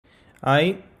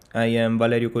Hi, I am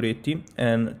Valerio Coretti,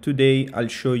 and today I'll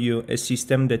show you a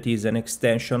system that is an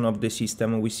extension of the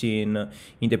system we see in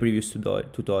the previous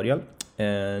tutorial.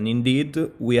 And indeed,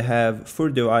 we have 4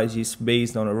 devices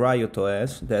based on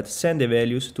RIOT-OS that send the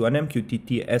values to an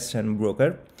MQTT-SN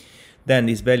broker. Then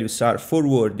these values are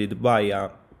forwarded by a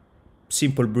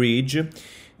simple bridge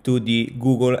to the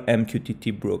Google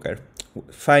MQTT broker.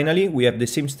 Finally, we have the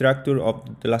same structure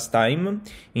of the last time.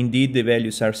 Indeed, the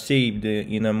values are saved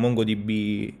in a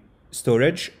MongoDB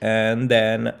storage and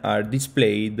then are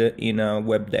displayed in a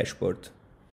web dashboard.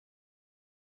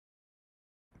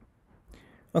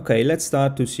 Okay, let's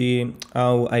start to see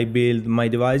how I build my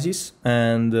devices,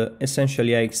 and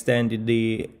essentially I extended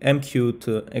the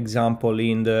MQTT example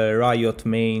in the RIOT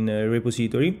main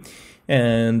repository,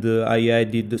 and I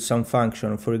added some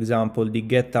function, for example the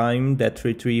getTime that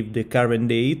retrieved the current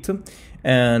date,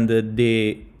 and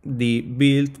the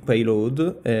build payload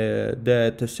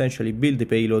that essentially build the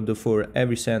payload for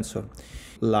every sensor.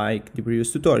 Like the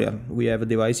previous tutorial, we have a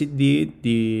device ID,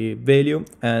 the value,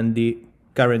 and the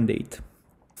current date.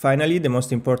 Finally, the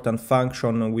most important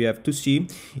function we have to see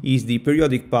is the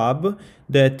periodic pub,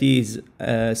 that is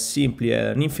simply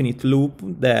an infinite loop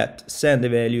that sends the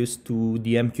values to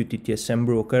the MQTT-SN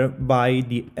broker by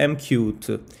the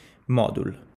MQTT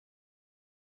module.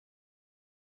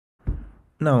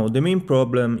 Now, the main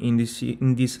problem in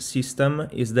this system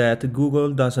is that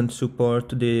Google doesn't support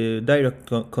the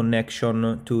direct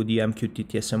connection to the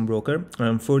MQTT-SN broker,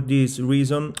 and for this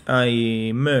reason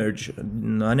I merge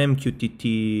an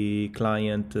MQTT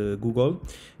client Google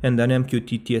and an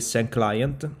MQTT-SN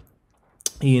client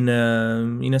in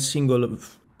a single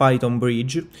Python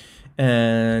bridge.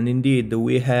 And indeed,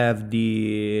 we have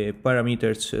the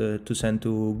parameters to send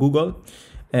to Google,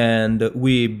 and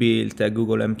we built a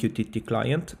Google MQTT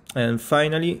client. And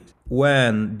finally,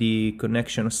 when the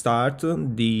connection starts,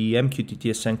 the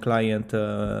MQTT-SN client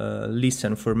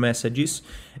listens for messages,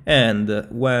 and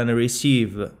when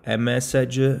receive a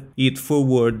message, it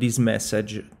forwards this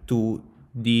message to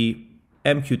the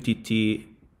MQTT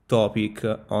topic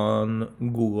on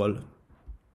Google.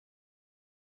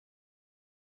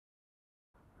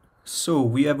 So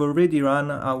we have already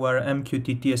run our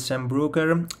MQTT-SN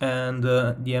broker and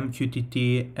the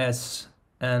MQTT-SN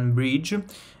bridge,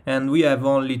 and we have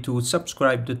only to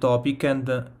subscribe the topic and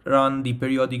run the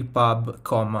periodic pub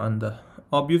command.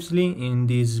 Obviously, in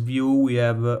this view we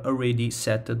have already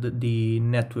set the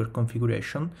network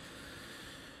configuration.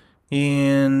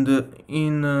 And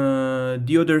in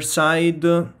the other side,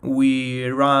 we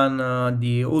run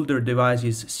the older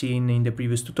devices seen in the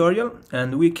previous tutorial,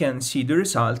 and we can see the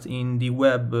result in the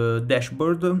web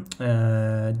dashboard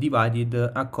divided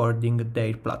according to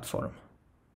their platform.